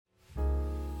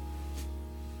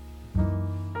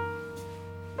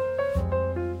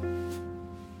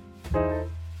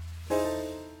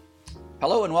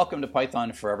Hello and welcome to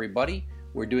Python for Everybody.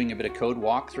 We're doing a bit of code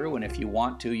walkthrough, and if you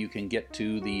want to, you can get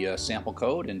to the sample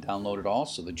code and download it all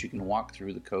so that you can walk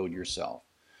through the code yourself.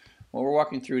 What we're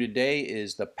walking through today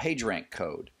is the PageRank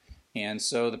code. And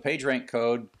so the PageRank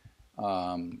code,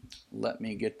 let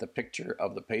me get the picture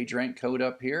of the PageRank code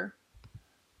up here.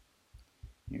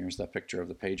 Here's the picture of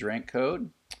the PageRank code.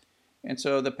 And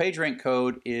so the PageRank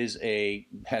code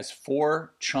has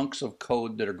 4 chunks of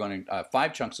code that are going to,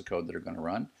 5 chunks of code that are going to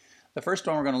run. The first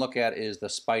one we're going to look at is the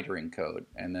spidering code,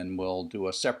 and then we'll do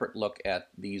a separate look at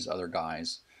these other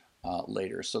guys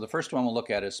later. So the first one we'll look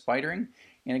at is spidering,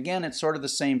 and again it's sort of the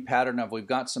same pattern of we've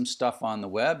got some stuff on the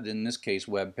web, in this case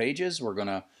web pages. We're going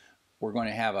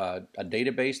to have a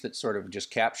database that sort of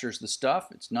just captures the stuff.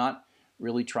 It's not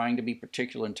really trying to be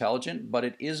particularly intelligent, but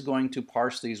it is going to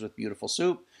parse these with Beautiful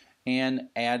Soup and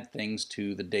add things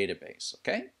to the database,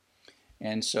 okay?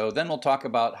 And so then we'll talk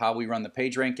about how we run the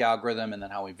PageRank algorithm and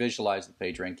then how we visualize the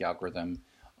PageRank algorithm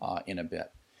in a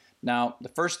bit. Now, the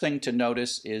first thing to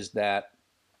notice is that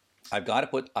I've got to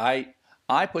put, I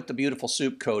put the Beautiful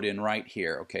Soup code in right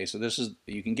here. Okay, so this is,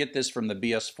 you can get this from the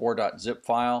bs4.zip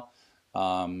file.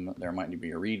 There might be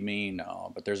a README,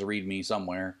 no, but there's a README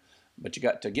somewhere. But you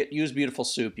got to use Beautiful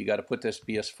Soup, you got to put this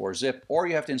bs4 zip, or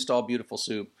you have to install Beautiful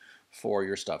Soup for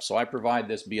your stuff. So I provide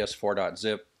this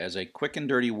bs4.zip as a quick and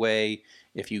dirty way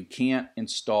if you can't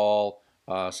install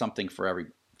something for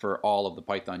all of the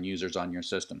Python users on your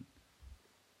system.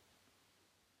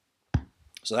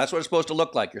 So that's what it's supposed to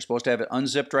look like. You're supposed to have it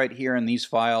unzipped right here in these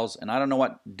files, and I don't know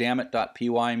what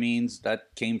dammit.py means.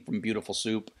 That came from Beautiful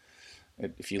Soup.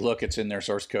 If you look, it's in their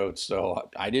source code. So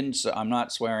I'm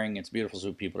not swearing. It's Beautiful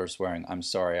Soup people are swearing. I'm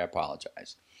sorry. I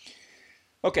apologize.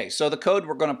 Okay, so the code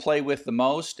we're going to play with the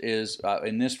most is,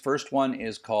 in this first one,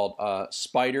 is called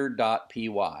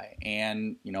spider.py.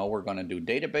 And, you know, we're going to do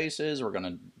databases, we're going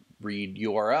to read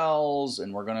URLs,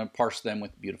 and we're going to parse them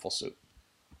with Beautiful Soup.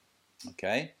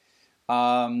 Okay?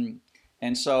 And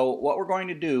so what we're going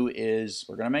to do is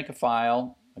we're going to make a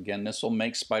file. Again, this will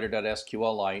make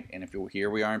spider.sqlite, and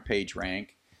here we are in PageRank,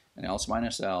 and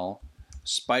ls-l.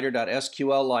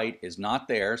 Spider.sqlite is not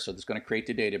there, so it's going to create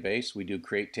the database. We do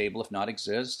create table if not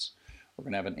exists. We're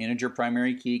going to have an integer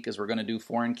primary key because we're going to do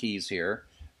foreign keys here.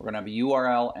 We're going to have a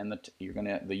URL, and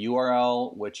the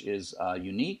URL which is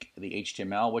unique, the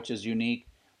HTML which is unique,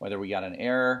 whether we got an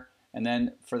error. And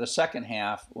then for the second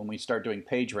half, when we start doing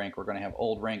PageRank, we're going to have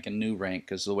old rank and new rank,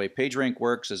 because the way PageRank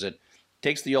works is it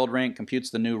takes the old rank, computes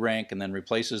the new rank, and then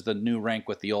replaces the new rank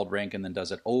with the old rank, and then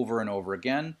does it over and over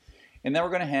again. And then we're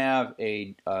going to have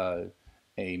a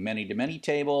many-to-many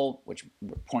table, which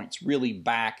points really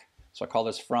back. So I call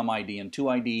this from ID and to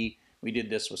ID. We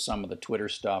did this with some of the Twitter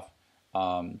stuff.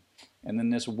 And then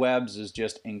this webs is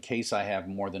just in case I have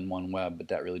more than one web, but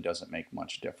that really doesn't make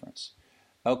much difference.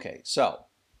 Okay, so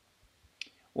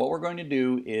what we're going to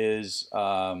do is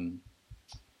we're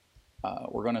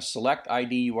going to select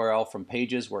ID URL from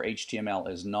pages where HTML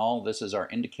is null. This is our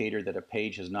indicator that a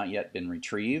page has not yet been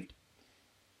retrieved.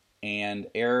 And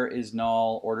error is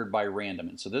null, ordered by random.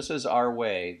 And so this is our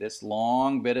way, this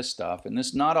long bit of stuff. And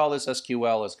not all this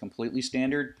SQL is completely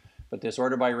standard, but this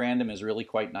order by random is really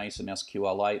quite nice in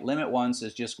SQLite. Limit once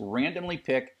is just randomly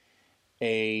pick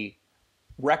a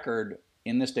record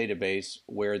in this database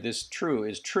where this true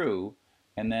is true,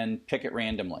 and then pick it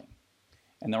randomly.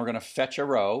 And then we're going to fetch a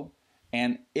row.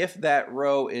 And if that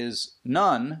row is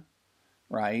none,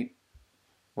 right,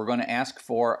 we're going to ask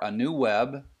for a new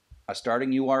web, a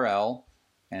starting URL,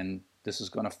 and this is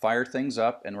going to fire things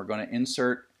up, and we're going to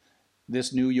insert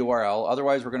this new URL.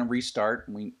 Otherwise, we're going to restart.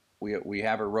 We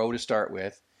have a row to start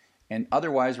with, and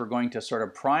otherwise, we're going to sort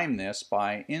of prime this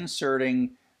by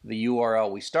inserting the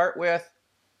URL we start with,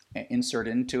 and insert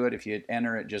into it. If you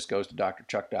enter, it just goes to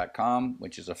drchuck.com,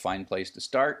 which is a fine place to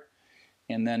start.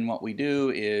 And then what we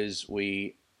do is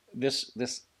what this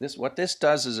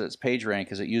does is its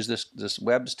PageRank is it uses this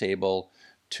webs table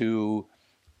to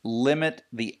limit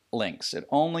the links. It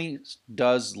only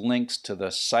does links to the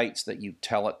sites that you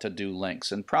tell it to do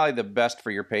links. And probably the best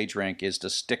for your PageRank is to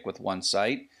stick with one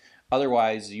site.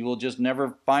 Otherwise, you will just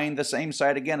never find the same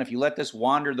site again if you let this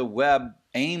wander the web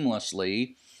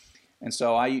aimlessly. And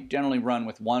so I generally run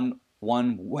with one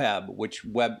web,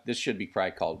 this should be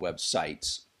probably called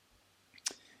websites.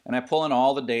 And I pull in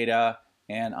all the data,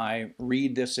 and I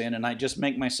read this in, and I just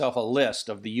make myself a list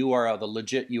of the URL, the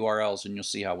legit URLs, and you'll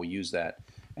see how we use that.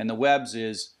 And the webs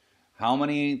is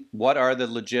what are the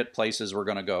legit places we're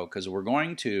going to go? Because we're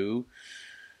going to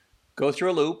go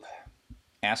through a loop,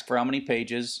 ask for how many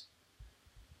pages,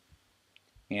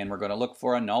 and we're going to look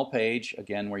for a null page.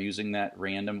 Again, we're using that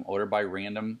random, order by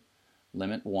random,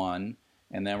 limit 1.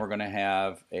 and then we're going to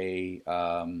have we're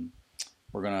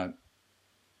going to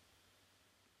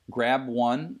grab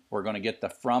one. We're going to get the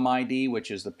from ID,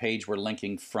 which is the page we're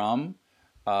linking from,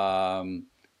 and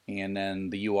then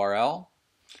the URL.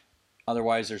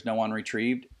 Otherwise, there's no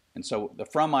unretrieved. And so the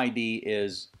from ID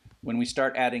is when we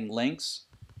start adding links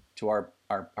to our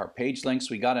page links,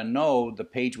 we got to know the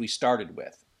page we started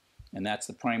with. And that's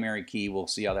the primary key. We'll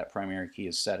see how that primary key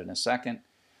is set in a second.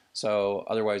 So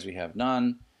otherwise we have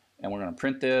none. And we're going to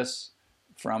print this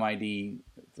from ID,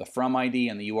 the from ID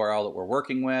and the URL that we're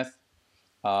working with.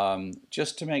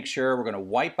 Just to make sure, we're going to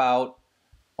wipe out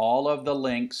all of the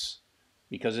links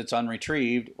because it's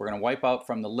unretrieved. We're going to wipe out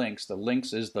from the links. The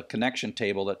links is the connection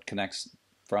table that connects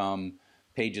from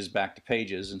pages back to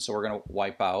pages, and so we're going to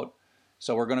wipe out.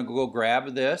 So we're going to go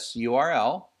grab this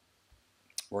URL.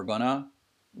 We're going to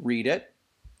read it.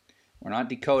 We're not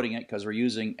decoding it because we're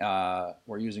using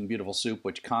Beautiful Soup,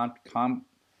 which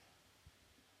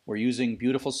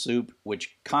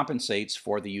compensates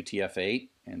for the UTF-8,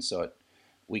 and so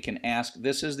we can ask.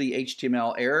 This is the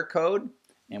HTML error code,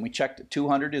 and we checked that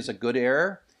 200 is a good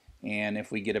error. And if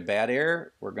we get a bad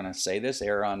error, we're going to say this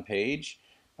error on page.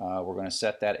 We're going to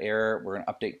set that error. We're going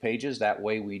to update pages. That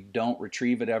way we don't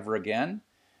retrieve it ever again.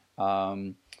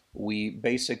 We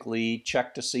basically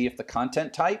check to see if the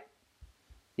content type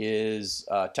is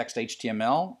text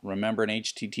HTML. Remember, in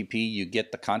HTTP, you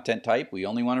get the content type. We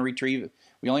only want to retrieve.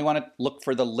 We only want to look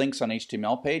for the links on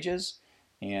HTML pages.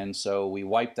 And so we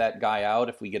wipe that guy out.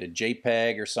 If we get a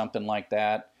JPEG or something like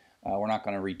that, we're not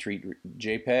going to retrieve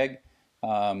JPEG.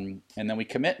 And then we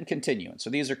commit and continue. And so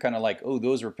these are kind of like, oh,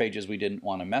 those were pages we didn't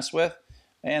want to mess with.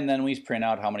 And then we print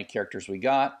out how many characters we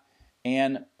got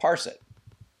and parse it.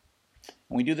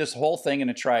 And we do this whole thing in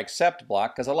a try except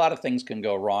block because a lot of things can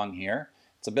go wrong here.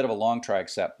 It's a bit of a long try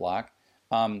except block.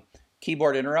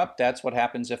 Keyboard interrupt, that's what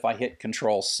happens if I hit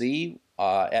Control-C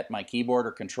at my keyboard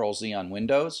or Control-Z on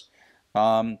Windows.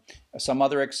 Some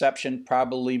other exception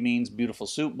probably means Beautiful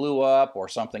Soup blew up or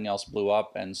something else blew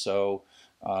up, and so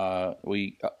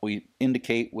we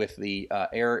indicate with the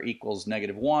error equals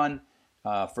 -1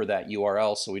 for that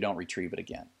URL so we don't retrieve it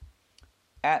again.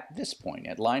 At this point,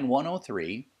 at line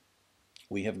 103,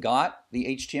 we have got the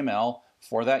HTML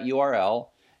for that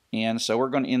URL, and so we're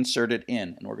going to insert it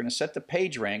in, and we're going to set the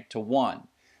page rank to 1.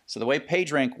 So the way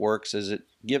PageRank works is it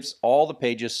gives all the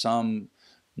pages some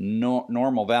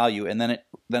normal value, and then it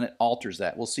alters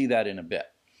that. We'll see that in a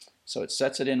bit. So it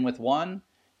sets it in with 1.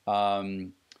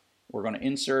 We're going to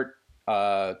insert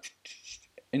or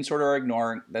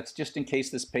ignore. That's just in case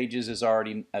this pages is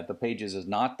already the pages is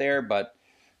not there, but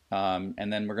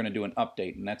and then we're going to do an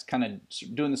update, and that's kind of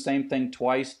doing the same thing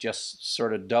twice, just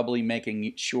sort of doubly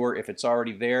making sure if it's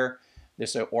already there,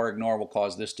 this or ignore will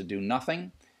cause this to do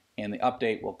nothing, and the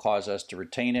update will cause us to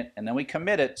retain it, and then we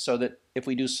commit it so that if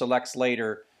we do selects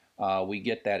later, we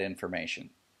get that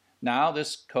information. Now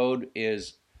this code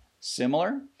is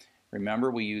similar. Remember,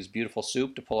 we use Beautiful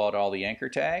Soup to pull out all the anchor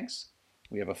tags.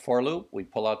 We have a for loop. We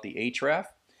pull out the href,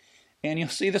 and you'll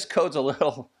see this code's a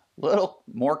little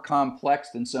more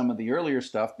complex than some of the earlier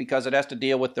stuff because it has to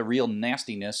deal with the real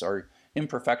nastiness or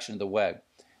imperfection of the web.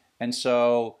 And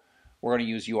so we're going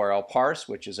to use URL parse,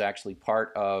 which is actually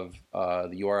part of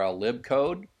the URL lib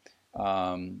code.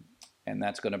 And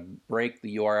that's going to break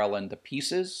the URL into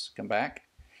pieces. Come back.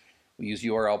 We use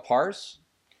URL parse.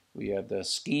 We have the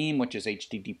scheme, which is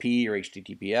HTTP or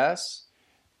HTTPS.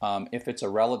 If it's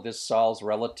this solves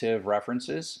relative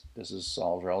references. This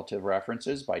solves relative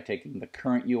references by taking the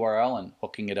current URL and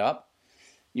hooking it up.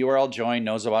 URL join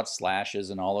knows about slashes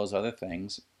and all those other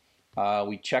things.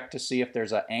 We check to see if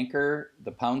there's an anchor,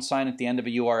 the pound sign at the end of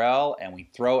a URL, and we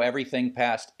throw everything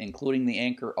past, including the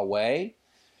anchor, away.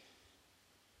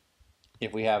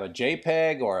 If we have a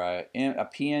JPEG or a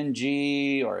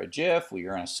PNG or a GIF, we're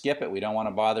going to skip it. We don't want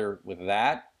to bother with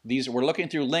that. We're looking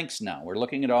through links now. We're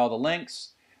looking at all the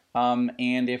links.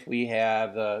 And if we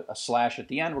have a slash at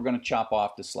the end, we're going to chop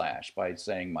off the slash by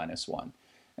saying -1.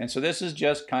 And so this is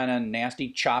just kind of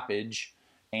nasty choppage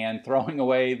and throwing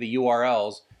away the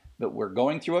URLs. But we're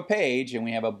going through a page and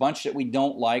we have a bunch that we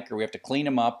don't like or we have to clean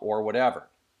them up or whatever.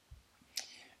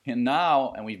 And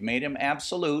now, and we've made them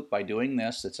absolute by doing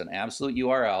this. It's an absolute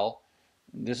URL.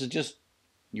 This is just,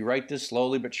 you write this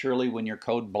slowly but surely when your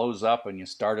code blows up and you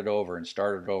start it over and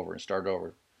start it over and start it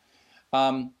over.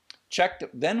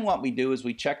 Then what we do is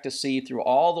we check to see through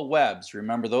all the webs.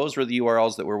 Remember, those were the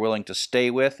URLs that we're willing to stay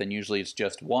with, and usually it's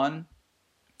just one.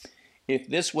 If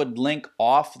this would link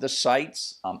off the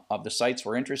sites of the sites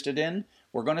we're interested in,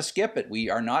 we're going to skip it. We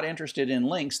are not interested in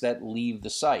links that leave the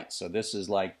site. So this is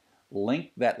like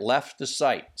link that left the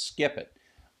site. Skip it.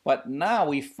 But now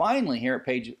we finally, here at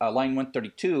page line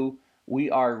 132, we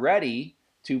are ready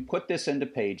to put this into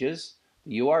Pages,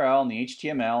 the URL and the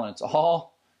HTML, and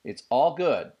it's all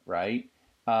good, right?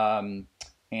 And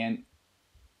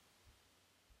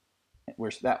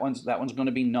that one's going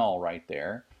to be null right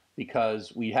there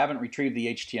because we haven't retrieved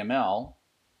the HTML.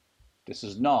 This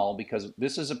is null because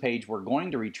this is a page we're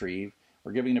going to retrieve.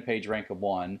 We're giving it a page rank of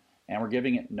 1, and we're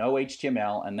giving it no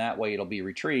HTML, and that way it'll be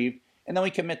retrieved. And then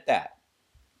we commit that,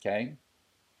 okay?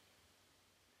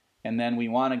 And then we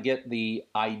want to get the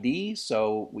ID,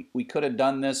 so we could have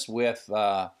done this with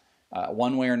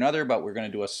one way or another, but we're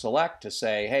going to do a select to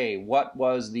say, hey, what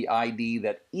was the ID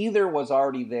that either was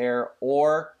already there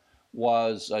or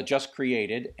was just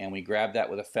created, and we grab that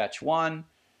with a fetch 1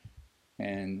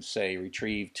 and say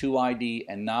retrieve to ID,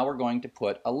 and now we're going to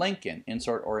put a link in,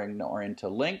 insert or into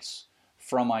links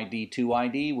from ID to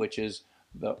ID, which is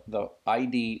the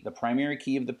ID, the primary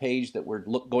key of the page that we're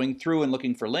going through and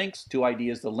looking for links. To ID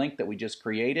is the link that we just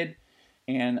created,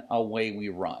 and away we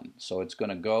run. So it's going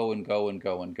to go and go and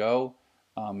go and go.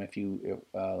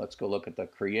 Let's go look at the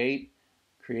create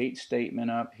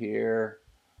statement up here.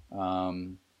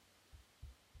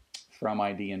 From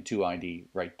ID and to ID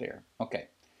right there. Okay,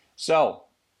 so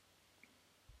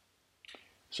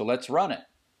let's run it.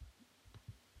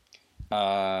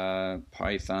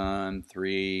 Python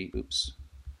 3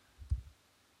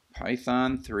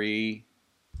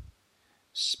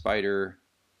 spider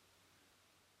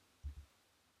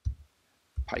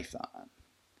Python.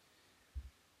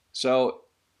 So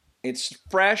it's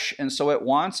fresh, and so it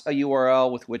wants a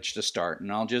URL with which to start,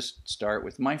 and I'll just start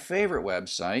with my favorite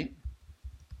website,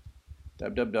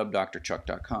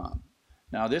 www.drchuck.com.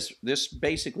 Now this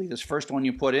basically, this first one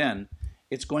you put in,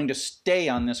 it's going to stay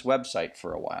on this website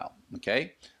for a while,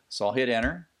 okay? So I'll hit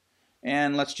enter,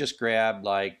 and let's just grab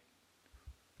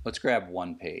let's grab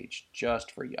one page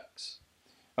just for yucks.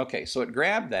 Okay, so it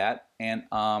grabbed that, and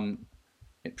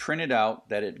it printed out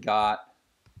that it got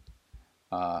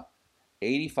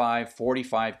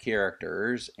 45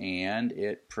 characters, and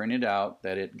it printed out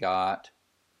that it got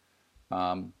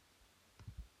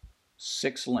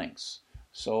 6 links.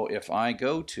 So if I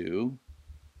go to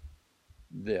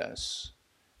this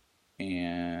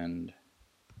and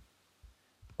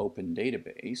open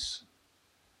database,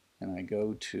 and I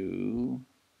go to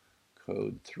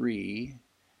code 3,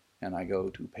 and I go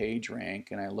to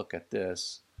PageRank, and I look at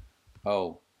this,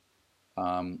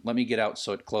 let me get out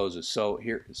so it closes. So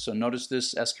notice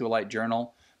this SQLite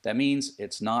journal. That means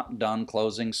it's not done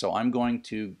closing, so I'm going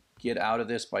to get out of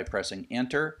this by pressing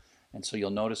enter. And so you'll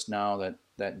notice now that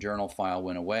that journal file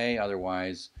went away.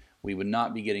 Otherwise, we would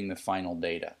not be getting the final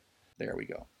data. There we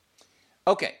go.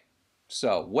 Okay,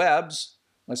 so Webs,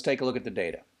 let's take a look at the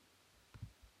data.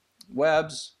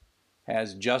 Webs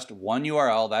has just one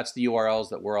URL. That's the URLs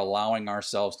that we're allowing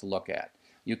ourselves to look at.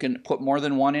 You can put more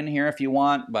than one in here if you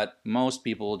want, but most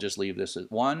people will just leave this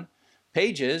at one.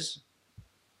 Pages.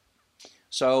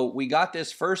 So we got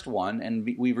this first one,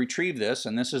 and we retrieved this,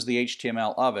 and this is the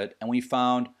HTML of it, and we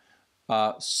found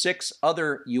 6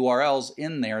 other URLs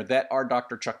in there that are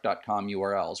drchuck.com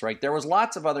URLs, right? There was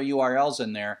lots of other URLs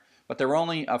in there, but there were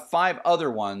only 5 other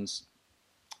ones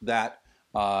that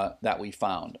we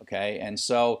found, okay? And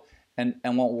so, and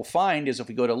what we'll find is if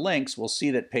we go to links, we'll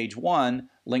see that page 1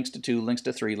 links to 2, links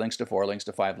to 3, links to 4, links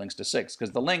to 5, links to 6,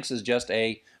 because the links is just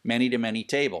a many-to-many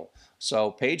table.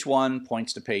 So page 1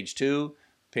 points to page 2,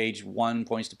 page 1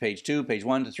 points to page 2, page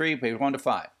 1 to 3, page 1 to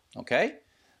 5, okay?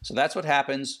 So that's what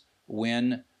happens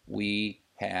when we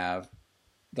have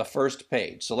the first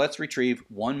page. So let's retrieve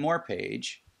one more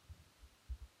page.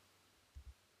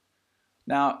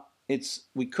 Now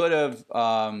we could have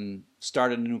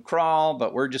started a new crawl,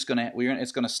 but it's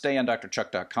gonna stay on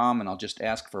drchuck.com, and I'll just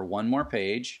ask for one more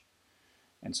page.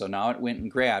 And so now it went and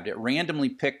grabbed it, randomly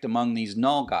picked among these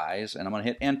null guys, and I'm gonna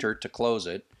hit enter to close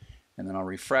it, and then I'll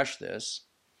refresh this.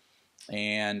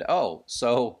 And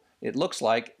so it looks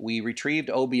like we retrieved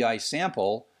OBI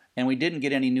sample, and we didn't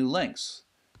get any new links.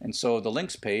 And so the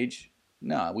links page,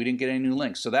 no, we didn't get any new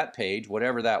links. So that page,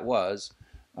 whatever that was,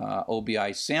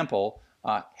 OBI sample,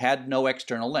 had no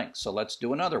external links. So let's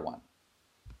do another one.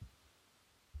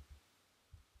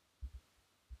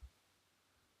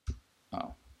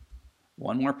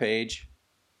 One more page.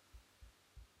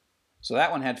 So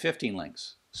that one had 15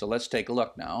 links. So let's take a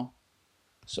look now.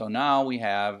 So now we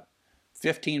have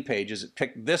 15 pages. It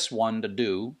picked this one to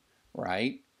do,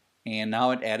 right? And now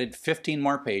it added 15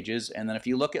 more pages. And then if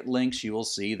you look at links, you will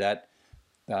see that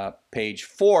page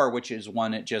 4, which is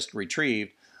one it just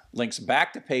retrieved, links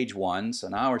back to page 1. So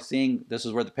now we're seeing this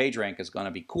is where the page rank is going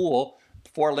to be cool.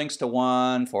 4 links to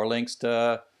 1, 4 links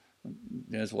to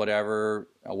There's whatever,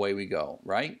 away we go,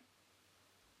 right?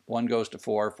 1 goes to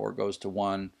 4, 4 goes to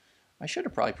 1. I should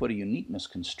have probably put a uniqueness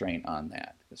constraint on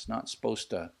that. It's not supposed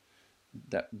to,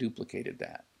 that duplicated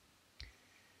that.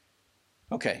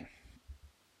 Okay,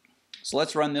 so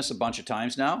let's run this a bunch of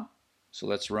times now. So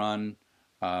let's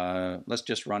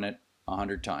just run it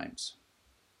 100 times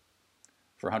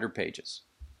for 100 pages.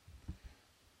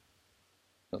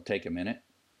 It'll take a minute.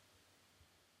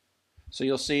 So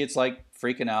you'll see it's like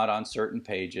freaking out on certain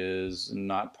pages and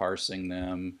not parsing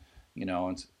them. You know,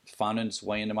 it's found its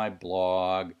way into my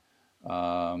blog.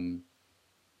 It's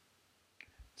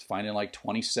finding like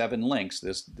 27 links.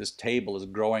 This table is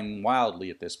growing wildly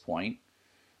at this point.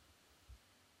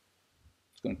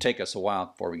 It's going to take us a while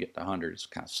before we get to 100. It's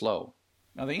kind of slow.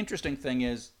 Now the interesting thing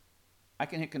is I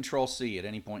can hit Control-C at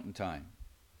any point in time.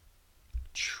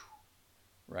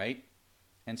 Right?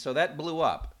 And so that blew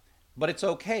up. But it's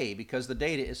okay because the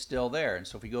data is still there. And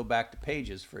so if we go back to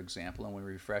pages, for example, and we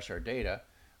refresh our data,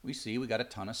 we see we got a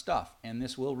ton of stuff. And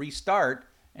this will restart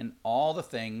and all the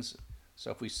things.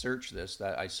 So if we search this,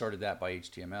 that I sorted that by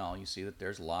HTML, you see that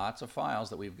there's lots of files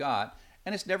that we've got,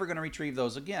 and it's never going to retrieve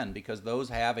those again because those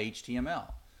have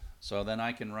HTML. So then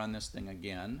I can run this thing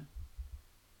again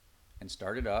and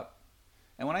start it up.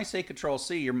 And when I say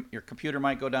Control-C, your computer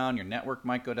might go down, your network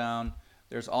might go down.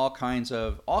 There's all kinds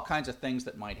of things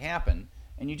that might happen,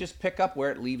 and you just pick up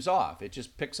where it leaves off. It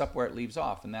just picks up where it leaves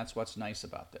off, and that's what's nice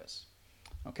about this.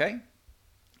 Okay,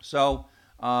 so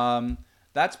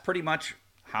that's pretty much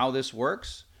how this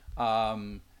works.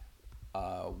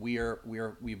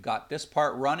 We've got this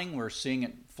part running. We're seeing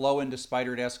it flow into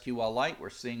Spider SQLite. We're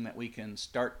seeing that we can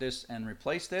start this and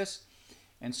replace this.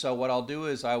 And so what I'll do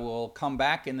is I will come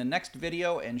back in the next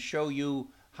video and show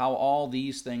you how all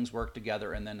these things work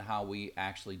together and then how we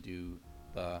actually do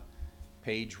the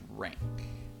page rank.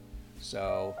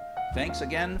 So thanks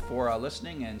again for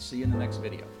listening, and see you in the next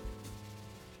video.